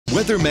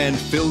Weatherman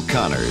Phil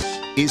Connors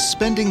is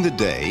spending the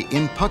day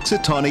in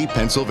Puxatawney,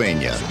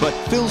 Pennsylvania. But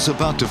Phil's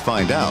about to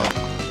find out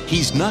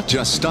he's not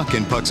just stuck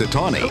in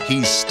Puxatawney,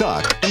 he's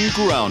stuck in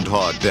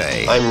Groundhog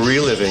Day. I'm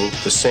reliving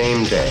the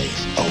same day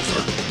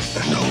over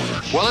and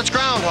over. Well, it's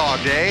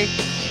Groundhog Day.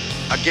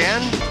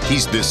 Again?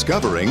 He's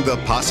discovering the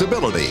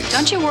possibilities.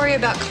 Don't you worry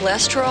about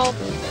cholesterol?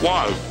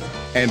 Why?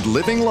 And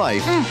living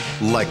life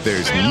like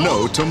there's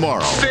no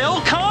tomorrow.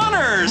 Phil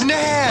Connors!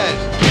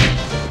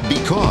 Ned!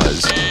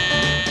 Because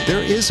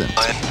there isn't.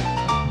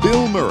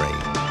 Bill Murray,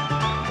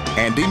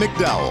 Andy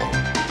McDowell.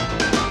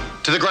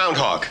 To the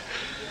Groundhog.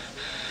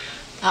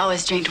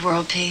 Always drink to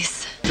world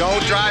peace.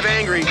 Don't drive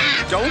angry.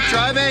 Don't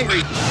drive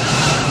angry.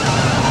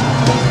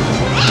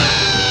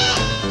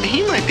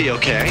 He might be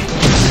okay.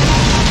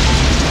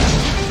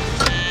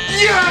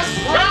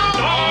 Yes!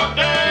 Groundhog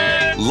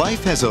Day!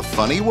 Life has a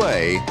funny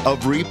way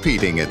of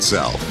repeating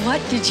itself.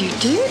 What did you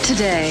do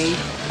today?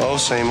 Oh,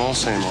 same old,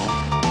 same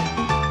old.